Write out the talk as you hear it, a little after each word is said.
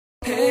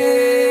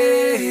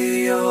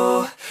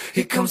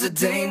here comes the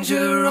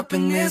danger up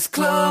in this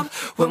club.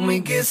 When we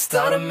get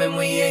started, man,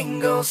 we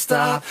ain't gon'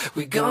 stop.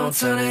 We gon'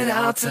 turn it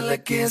out till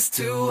it gets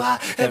too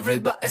hot.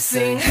 Everybody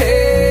sing,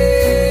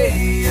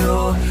 hey,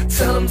 yo.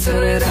 Tell them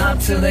turn it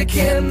out till they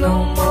can't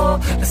no more.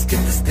 Let's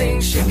get this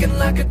thing shaking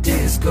like a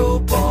disco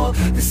ball.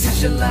 This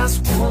is your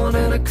last one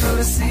and a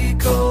courtesy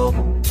call.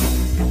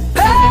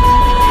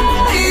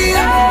 Hey,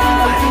 yo.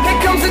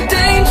 Here comes the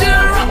danger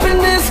up in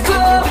this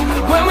club.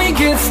 When we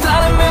get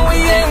started, man, we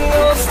ain't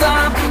gon'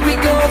 stop. We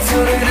gon'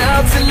 turn it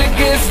out till it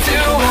gets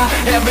too hot.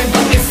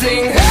 Everybody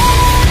sing, hey,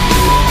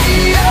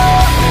 yo.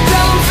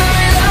 Tell them turn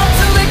it out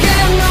till they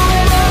can't no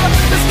more.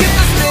 Let's get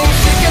this thing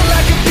shaking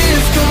like a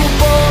disco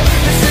ball.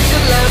 This is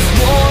your last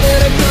one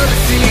and a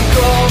courtesy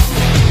call.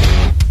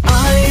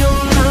 I am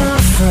not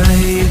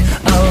afraid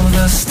of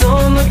the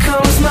storm that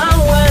comes my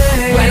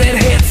way. When it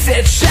hits,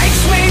 it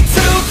shakes me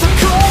to the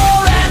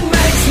core and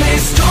makes me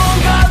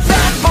stronger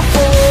than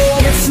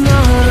before. It's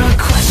not a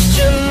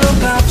question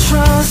about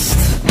trust,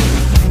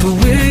 but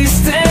will you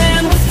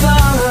stand with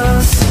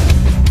us?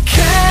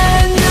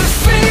 Can you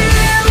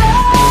feel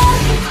it?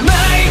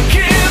 Make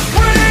it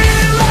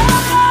real.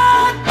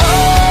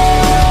 Oh,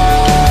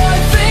 I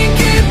think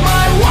it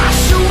might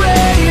wash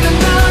away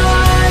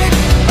tonight.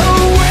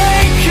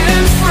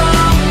 Awaken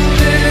from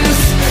this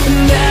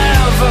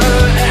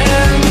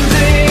never-ending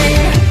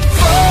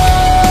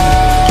fight.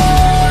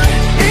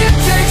 It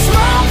takes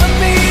more than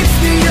meets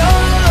the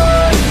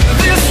eye.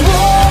 This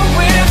war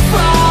we're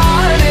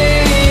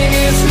fighting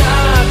is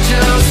not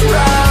just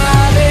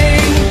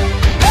riding.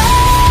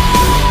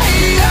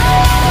 Hey, yo,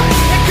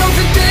 here comes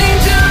the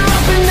danger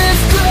up in this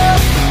club.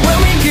 When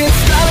we get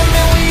started,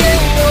 man, we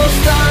ain't gon'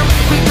 stop.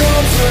 We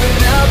gon' turn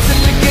it out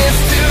till it gets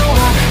too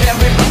hot.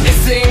 Everybody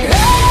sing,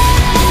 hey,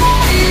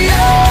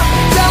 yo.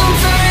 Tell them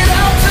turn it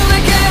out till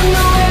they can't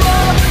no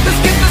more. Let's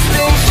get this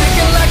thing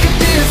shaking like a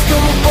disco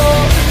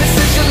ball. This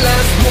is your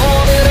last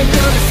one and a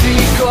courtesy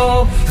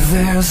call.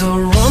 There's a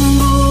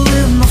rumble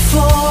in the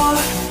floor,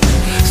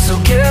 so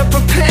get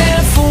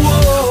prepared for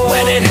war.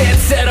 When it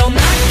hits, it'll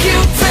knock you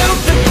to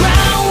the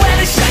ground. When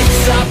it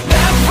shakes up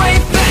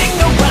everything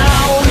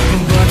around.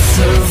 But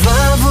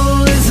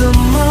survival is a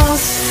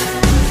must,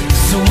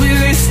 so will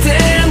you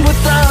stand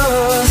with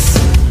us?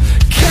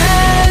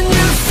 Can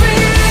you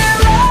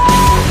feel it?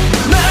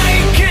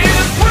 Make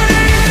it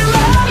real.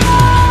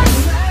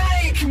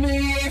 Make me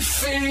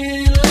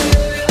feel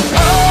it.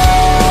 Oh,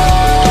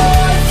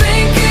 I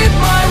think it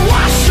might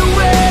wash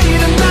away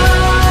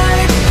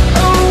tonight.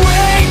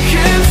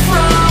 Awaken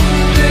from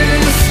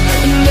this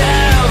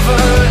never-ending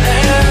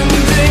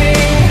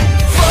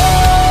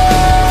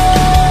fight.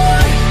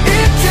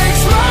 It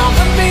takes more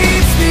than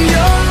meets the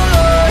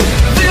eye.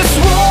 This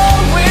war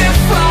we're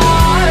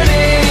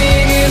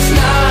fighting is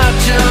not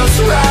just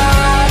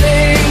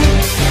riding.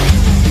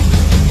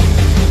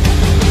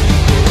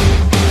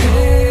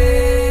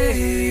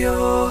 Hey,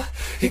 yo,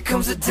 here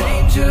comes the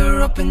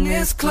danger up in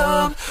this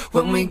club.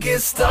 When we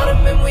get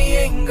started, man, we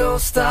ain't gon'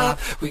 stop.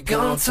 We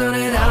gon' turn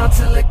it out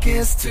till it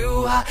gets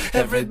too hot.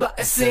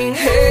 Everybody sing,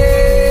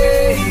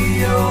 hey,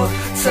 yo.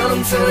 Tell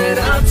them turn it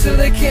out till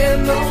they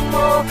can't no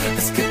more.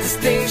 Let's get this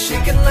thing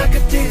shaking like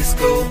a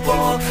disco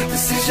ball.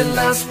 This is your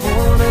last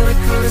one and a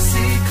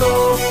courtesy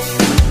call.